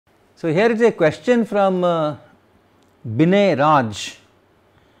So, here is a question from Binay Raj,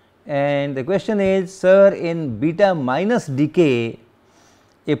 and the question is, sir, in beta minus decay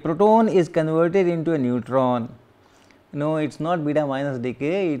a proton is converted into a neutron. No, it is not beta minus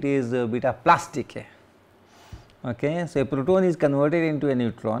decay, it is beta plus decay. Okay. So, a proton is converted into a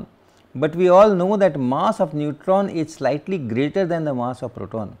neutron, but we all know that mass of neutron is slightly greater than the mass of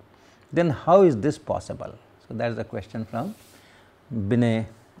proton. Then how is this possible? So, that is the question from Binay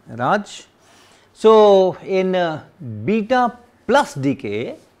Raj. So, in beta plus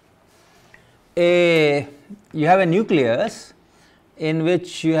decay, you have a nucleus in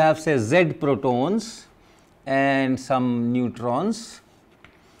which you have say Z protons and some neutrons,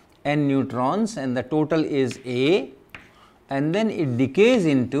 n neutrons, and the total is A, and then it decays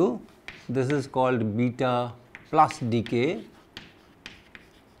into, this is called beta plus decay.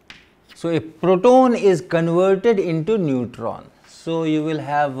 So, a proton is converted into neutron. So, you will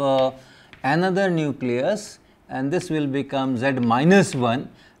have another nucleus, and this will become Z minus 1,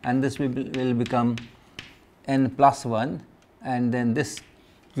 and this will become n plus 1, and then this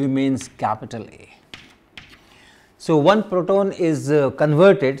remains capital A. So, one proton is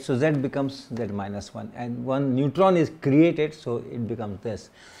converted, so Z becomes Z minus 1, and one neutron is created, so it becomes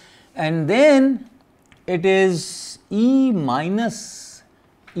this, and then it is E minus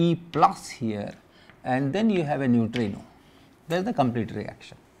E plus here, and then you have a neutrino. That is the complete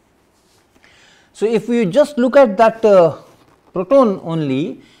reaction. So, if you just look at that proton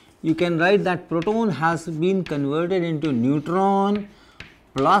only, you can write that proton has been converted into neutron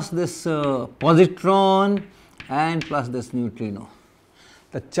plus this positron and plus this neutrino.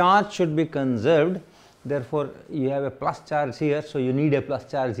 The charge should be conserved, therefore, you have a plus charge here. So, you need a plus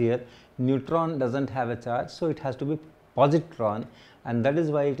charge here. Neutron does not have a charge, so it has to be positron, and that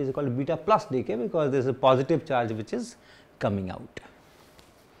is why it is called beta plus decay, because there is a positive charge which is coming out.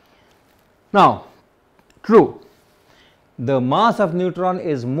 Now, true, the mass of neutron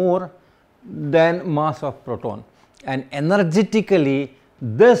is more than mass of proton, and energetically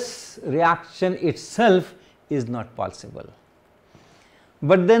this reaction itself is not possible.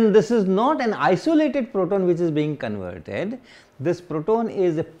 But then this is not an isolated proton which is being converted, this proton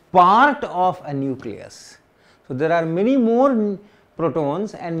is a part of a nucleus. So, there are many more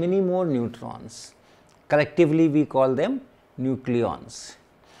protons and many more neutrons, collectively we call them nucleons.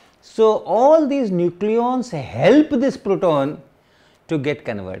 So, all these nucleons help this proton to get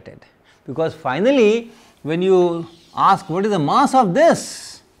converted, because finally, when you ask what is the mass of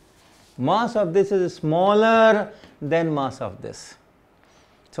this, mass of this is smaller than mass of this.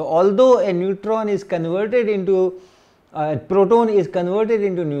 So, although a neutron is converted into a proton is converted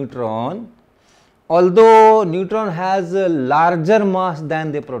into neutron, although neutron has a larger mass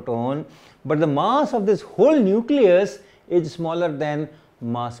than the proton, but the mass of this whole nucleus is smaller than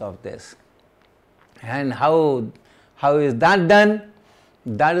mass of this. And how is that done?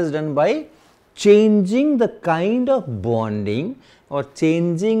 That is done by changing the kind of bonding or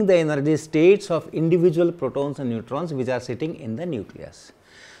changing the energy states of individual protons and neutrons which are sitting in the nucleus.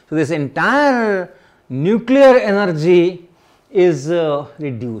 So, this entire nuclear energy is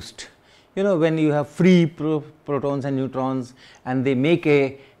reduced. You know, when you have free protons and neutrons and they make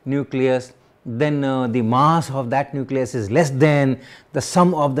a nucleus, then the mass of that nucleus is less than the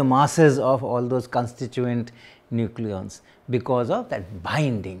sum of the masses of all those constituent nucleons, because of that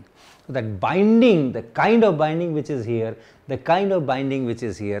binding. So, that binding, the kind of binding which is here, the kind of binding which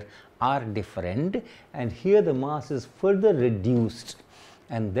is here are different, and here the mass is further reduced,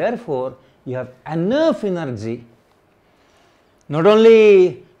 and therefore, you have enough energy not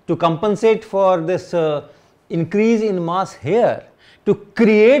only to compensate for this increase in mass here, to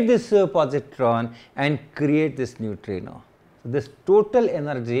create this positron and create this neutrino. So, this total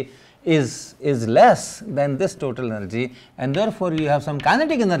energy is less than this total energy, and therefore, you have some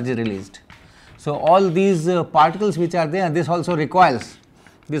kinetic energy released. So, all these particles which are there, this also recoils,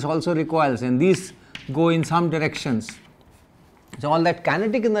 and these go in some directions. So, all that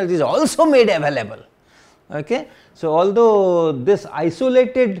kinetic energy is also made available. Okay. So, although this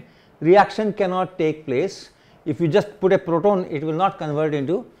isolated reaction cannot take place, if you just put a proton, it will not convert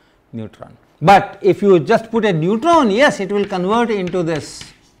into neutron. But if you just put a neutron, yes, it will convert into this.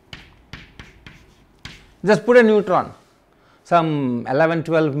 Just put a neutron, some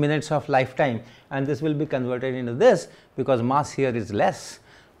 11-12 minutes of lifetime, and this will be converted into this, because mass here is less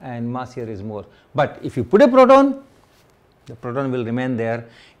and mass here is more. But if you put a proton, the proton will remain there,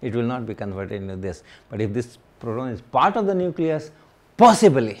 it will not be converted into this. But if this proton is part of the nucleus,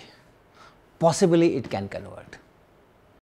 possibly it can convert.